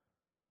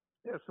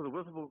 Yeah, so the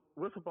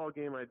wiffle ball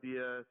game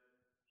idea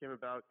came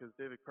about because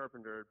David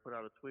Carpenter had put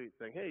out a tweet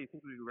saying, hey, you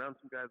think we could round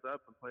some guys up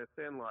and play a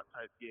Sandlot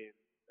type game?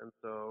 And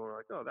so we're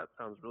like, oh, that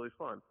sounds really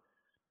fun.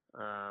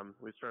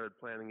 We started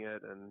planning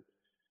it and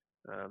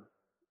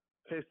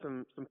faced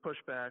some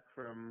pushback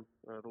from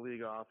the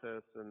league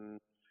office and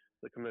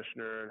the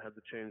commissioner, and had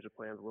to change the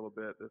plans a little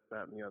bit, this,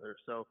 that, and the other.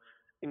 So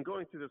in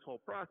going through this whole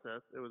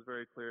process, it was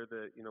very clear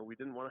that, you know, we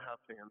didn't want to have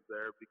fans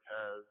there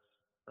because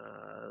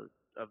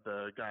of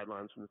the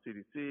guidelines from the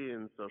CDC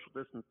and social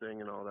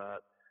distancing and all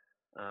that.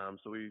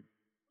 So we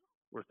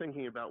were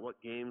thinking about what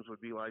games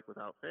would be like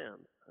without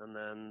fans. And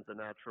then the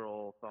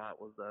natural thought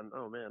was then,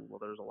 oh man, well,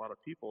 there's a lot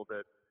of people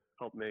that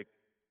help make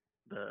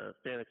the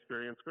fan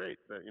experience great.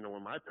 That, you know,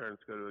 when my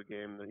parents go to a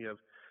game, that you have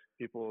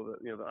people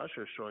that, you know, the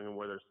ushers showing them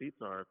where their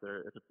seats are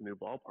if it's a new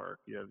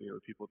ballpark. You have, you know,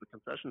 people at the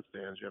concession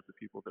stands. You have the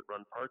people that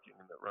run parking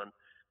and that run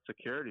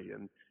security,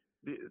 and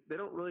they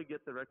don't really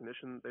get the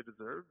recognition they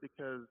deserve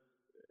because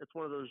it's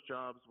one of those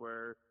jobs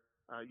where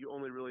you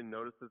only really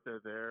notice that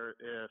they're there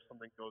if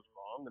something goes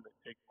wrong and they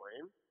take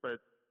blame.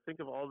 But think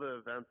of all the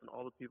events and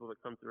all the people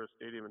that come through a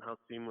stadium and how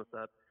seamless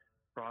that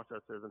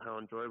process is and how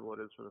enjoyable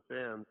it is for the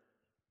fans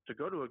to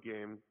go to a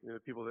game, you know, the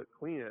people that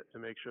clean it to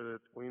make sure that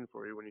it's clean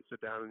for you when you sit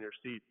down in your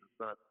seat. It's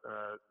not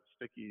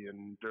sticky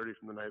and dirty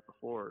from the night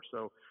before.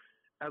 So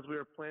as we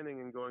were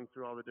planning and going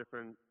through all the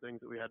different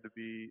things that we had to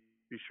be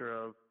sure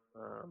of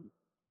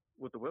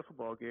with the wiffle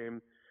ball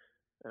game,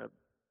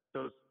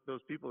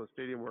 those people, the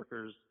stadium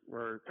workers,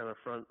 were kind of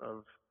front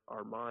of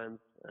our minds,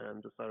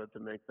 and decided to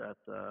make that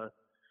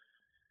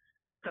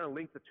kind of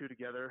link the two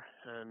together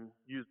and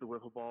use the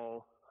wiffle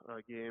ball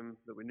game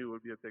that we knew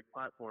would be a big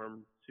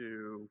platform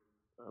to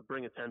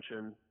bring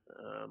attention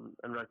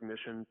and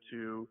recognition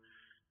to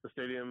the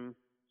stadium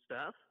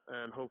staff,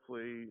 and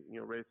hopefully, you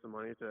know, raise some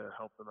money to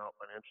help them out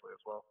financially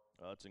as well.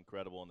 That's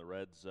incredible, and the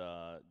Reds,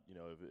 you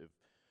know, have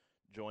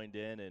joined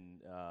in,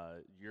 and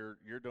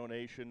your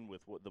donation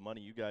with what the money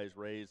you guys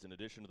raised, in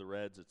addition to the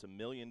Reds, it's $1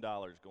 million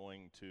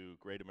going to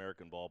Great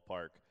American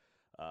Ballpark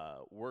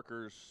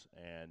workers,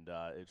 and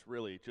it's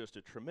really just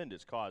a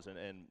tremendous cause,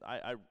 and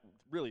I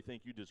really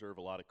think you deserve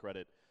a lot of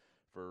credit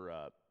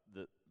for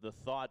the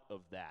thought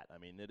of that. I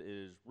mean, it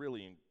is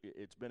really,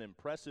 it's been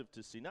impressive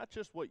to see not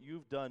just what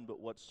you've done, but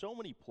what so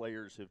many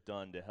players have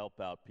done to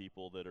help out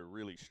people that are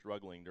really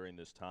struggling during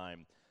this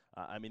time.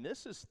 I mean,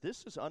 this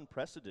is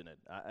unprecedented.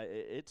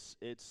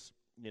 It's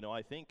you know,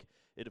 I think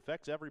it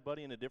affects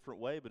everybody in a different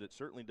way, but it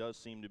certainly does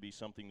seem to be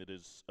something that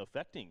is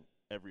affecting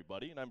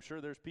everybody. And I'm sure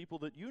there's people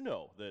that you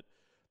know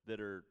that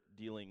are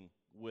dealing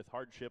with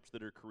hardships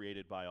that are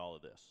created by all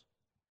of this.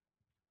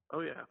 Oh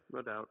yeah,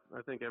 no doubt.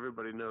 I think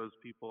everybody knows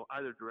people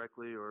either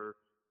directly or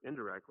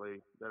indirectly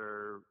that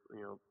are,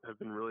 you know, have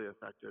been really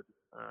affected.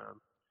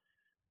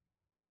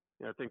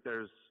 You know, I think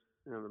there's,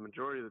 you know, the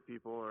majority of the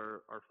people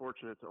are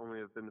fortunate to only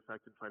have been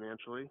affected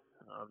financially.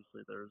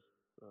 Obviously, there's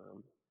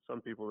some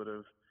people that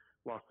have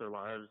lost their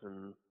lives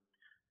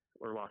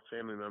or lost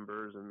family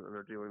members and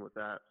are dealing with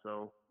that.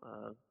 So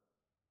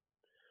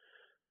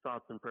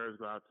thoughts and prayers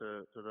go out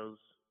to those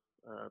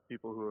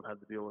people who have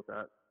had to deal with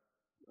that.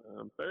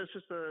 But it's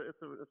just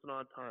it's an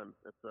odd time.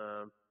 It's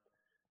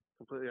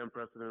completely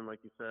unprecedented, like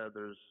you said.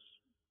 I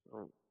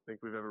don't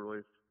think we've ever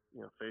really,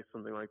 you know, faced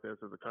something like this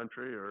as a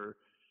country, or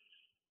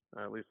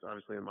at least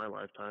obviously in my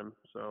lifetime.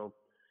 So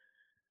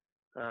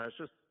it's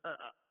just,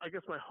 I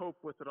guess my hope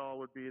with it all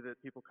would be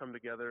that people come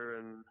together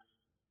and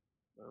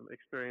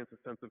experience a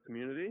sense of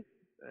community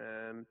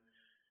and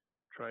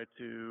try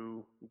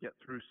to get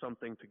through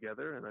something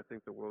together. And I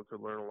think the world could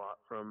learn a lot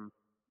from,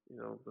 you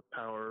know, the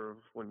power of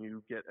when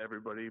you get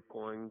everybody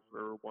pulling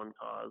for one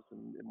cause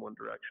in one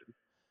direction.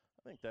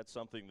 I think that's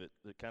something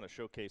that kind of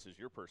showcases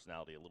your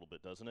personality a little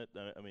bit, doesn't it?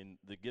 I mean,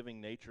 the giving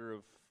nature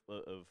of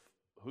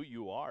who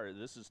you are.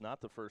 This is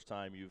not the first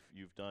time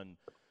you've done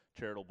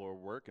charitable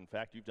work. In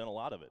fact, you've done a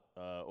lot of it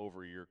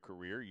over your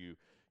career.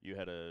 You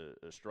had a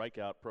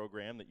strikeout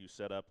program that you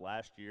set up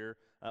last year.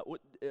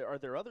 Are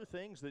there other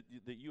things that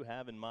you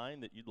have in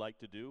mind that you'd like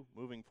to do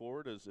moving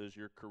forward as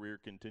your career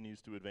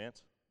continues to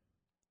advance?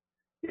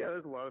 Yeah,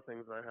 there's a lot of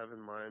things I have in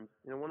mind.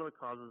 One of the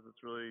causes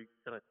that's really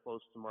kind of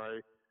close to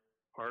my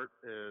heart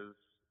is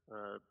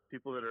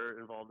people that are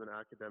involved in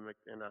academic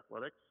and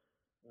athletics.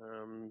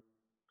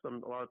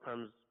 A lot of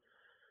times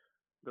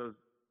those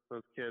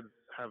kids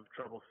have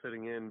trouble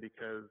fitting in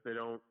because they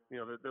don't,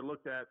 they're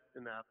looked at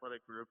in the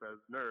athletic group as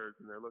nerds,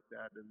 and they're looked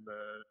at in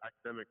the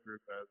academic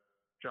group as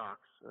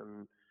jocks.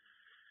 And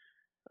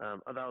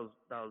that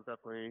was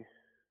definitely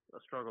a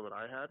struggle that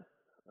I had.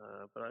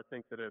 But I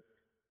think that it's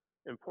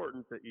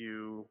important that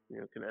you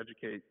can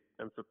educate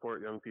and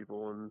support young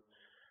people and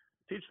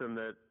teach them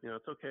that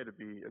it's okay to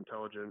be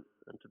intelligent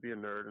and to be a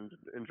nerd and to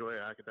enjoy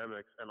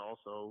academics and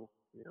also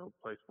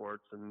play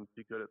sports and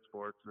be good at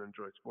sports and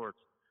enjoy sports.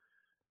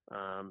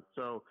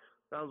 So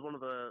that's one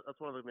of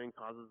the main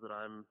causes that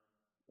I'm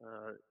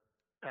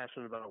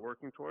passionate about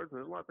working towards. And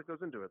there's a lot that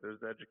goes into it. There's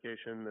the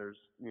education. There's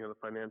the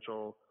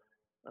financial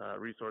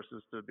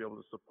resources to be able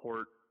to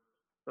support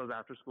those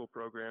after-school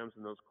programs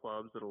and those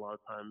clubs that a lot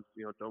of times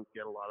don't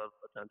get a lot of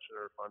attention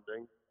or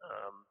funding.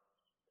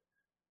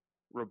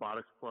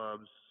 Robotics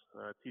clubs,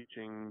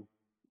 teaching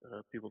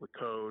people to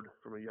code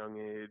from a young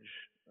age,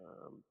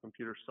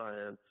 computer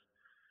science,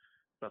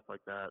 stuff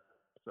like that.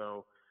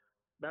 So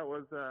that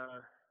was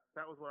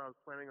what I was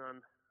planning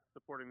on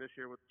supporting this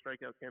year with the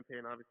strikeout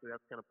campaign. Obviously,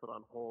 that's kind of put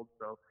on hold,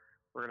 so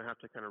we're going to have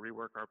to kind of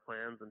rework our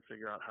plans and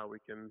figure out how we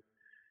can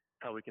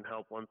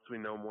help once we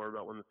know more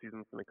about when the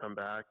season's going to come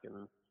back.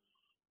 And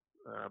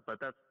but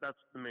that's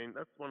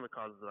one of the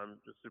causes that I'm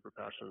just super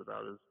passionate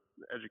about is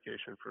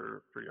education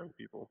for young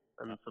people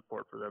and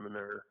support for them in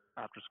their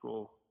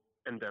after-school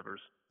endeavors.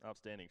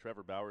 Outstanding.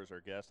 Trevor Bauer is our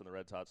guest on the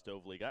Reds Hot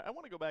Stove League. I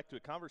want to go back to a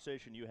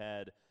conversation you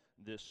had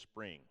this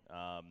spring.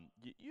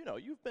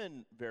 You've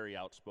been very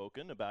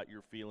outspoken about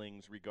your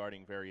feelings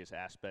regarding various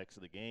aspects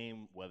of the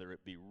game, whether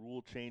it be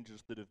rule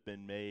changes that have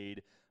been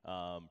made,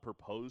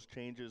 proposed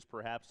changes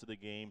perhaps to the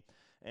game,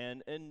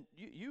 and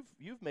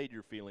you've made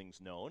your feelings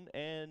known,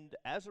 and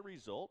as a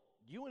result,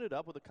 you ended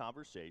up with a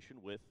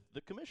conversation with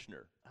the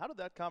commissioner. How did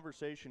that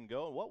conversation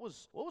go, and what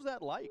was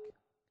that like?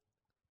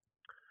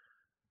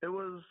 It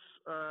was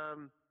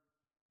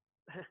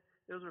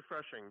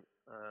refreshing.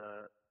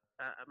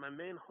 My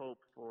main hope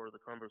for the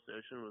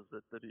conversation was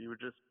that he would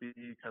just be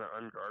kind of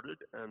unguarded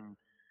and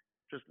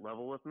just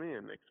level with me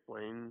and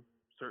explain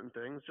certain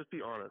things, just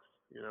be honest,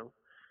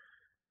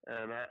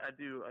 And I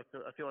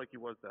feel like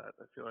he was that.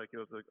 I feel like it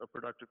was a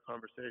productive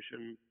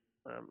conversation.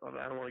 I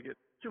don't want to get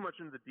too much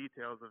into the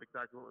details of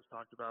exactly what was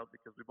talked about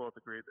because we both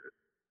agreed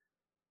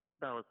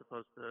that was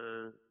supposed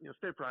to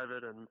stay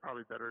private and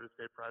probably better to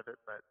stay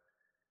private. But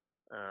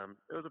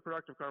it was a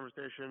productive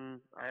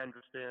conversation. I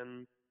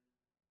understand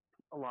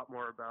a lot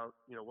more about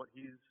what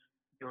he's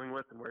dealing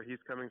with and where he's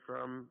coming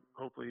from.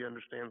 Hopefully he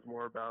understands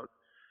more about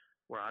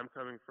where I'm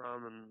coming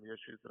from and the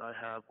issues that I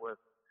have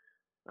with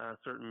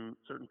certain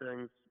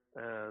things.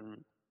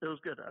 And it was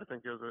good. I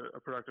think it was a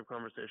productive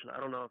conversation. I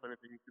don't know if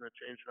anything's going to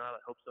change or not.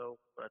 I hope so.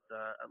 But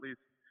at least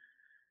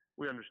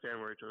we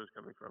understand where each other's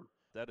coming from.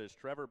 That is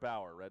Trevor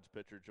Bauer, Reds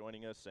pitcher,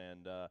 joining us.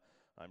 And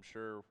I'm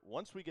sure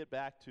once we get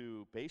back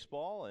to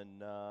baseball,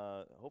 and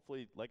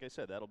hopefully, like I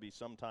said, that'll be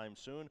sometime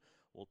soon,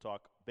 we'll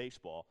talk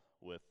baseball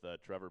with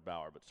Trevor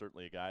Bauer, but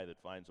certainly a guy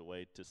that finds a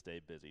way to stay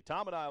busy.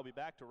 Tom and I will be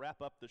back to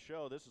wrap up the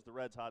show. This is the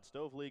Reds Hot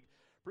Stove League,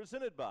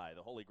 presented by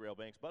the Holy Grail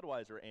Banks,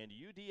 Budweiser, and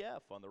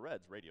UDF on the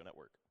Reds Radio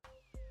Network.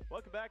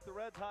 Welcome back to the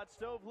Reds Hot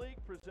Stove League,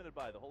 presented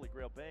by the Holy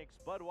Grail Banks,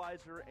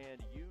 Budweiser,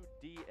 and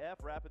UDF.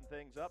 Wrapping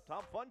things up.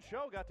 Tom, fun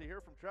show. Got to hear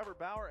from Trevor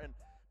Bauer. And,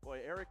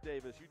 boy, Eric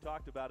Davis, you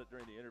talked about it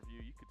during the interview.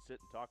 You could sit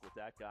and talk with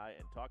that guy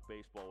and talk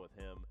baseball with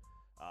him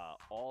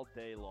all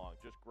day long.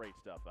 Just great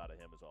stuff out of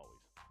him, as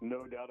always.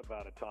 No doubt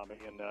about it, Tommy,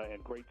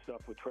 and great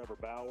stuff with Trevor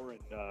Bauer,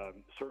 and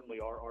certainly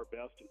our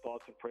best and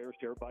thoughts and prayers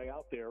to everybody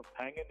out there.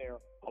 Hang in there.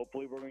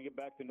 Hopefully we're going to get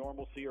back to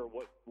normalcy or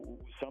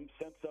some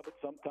sense of it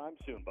sometime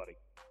soon, buddy.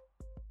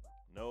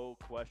 No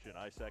question.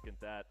 I second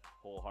that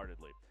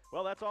wholeheartedly.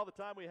 Well, that's all the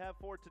time we have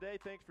for today.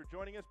 Thanks for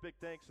joining us. Big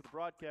thanks to the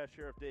broadcast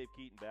Sheriff Dave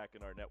Keaton back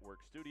in our network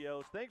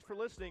studios. Thanks for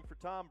listening. For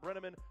Tom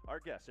Brenneman, our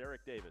guests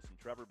Eric Davis and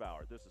Trevor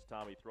Bauer, this is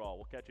Tommy Thrall.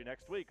 We'll catch you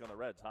next week on the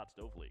Reds Hot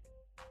Stove League.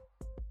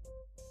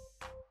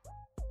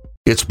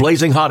 It's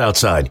blazing hot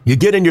outside. You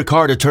get in your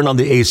car to turn on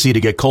the AC to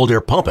get cold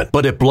air pumping,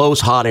 but it blows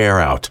hot air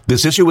out.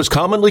 This issue is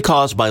commonly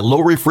caused by low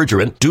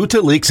refrigerant due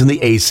to leaks in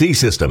the AC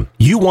system.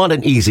 You want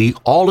an easy,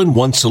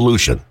 all-in-one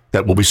solution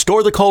that will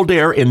restore the cold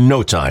air in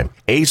no time.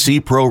 AC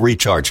Pro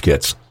Recharge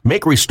Kits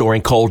make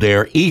restoring cold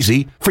air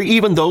easy for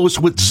even those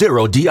with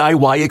zero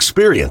DIY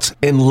experience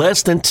in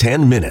less than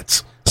 10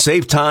 minutes.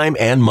 Save time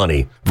and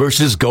money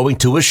versus going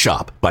to a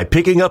shop by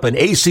picking up an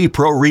AC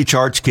Pro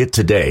Recharge Kit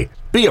today.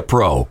 Be a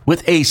pro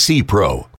with AC Pro.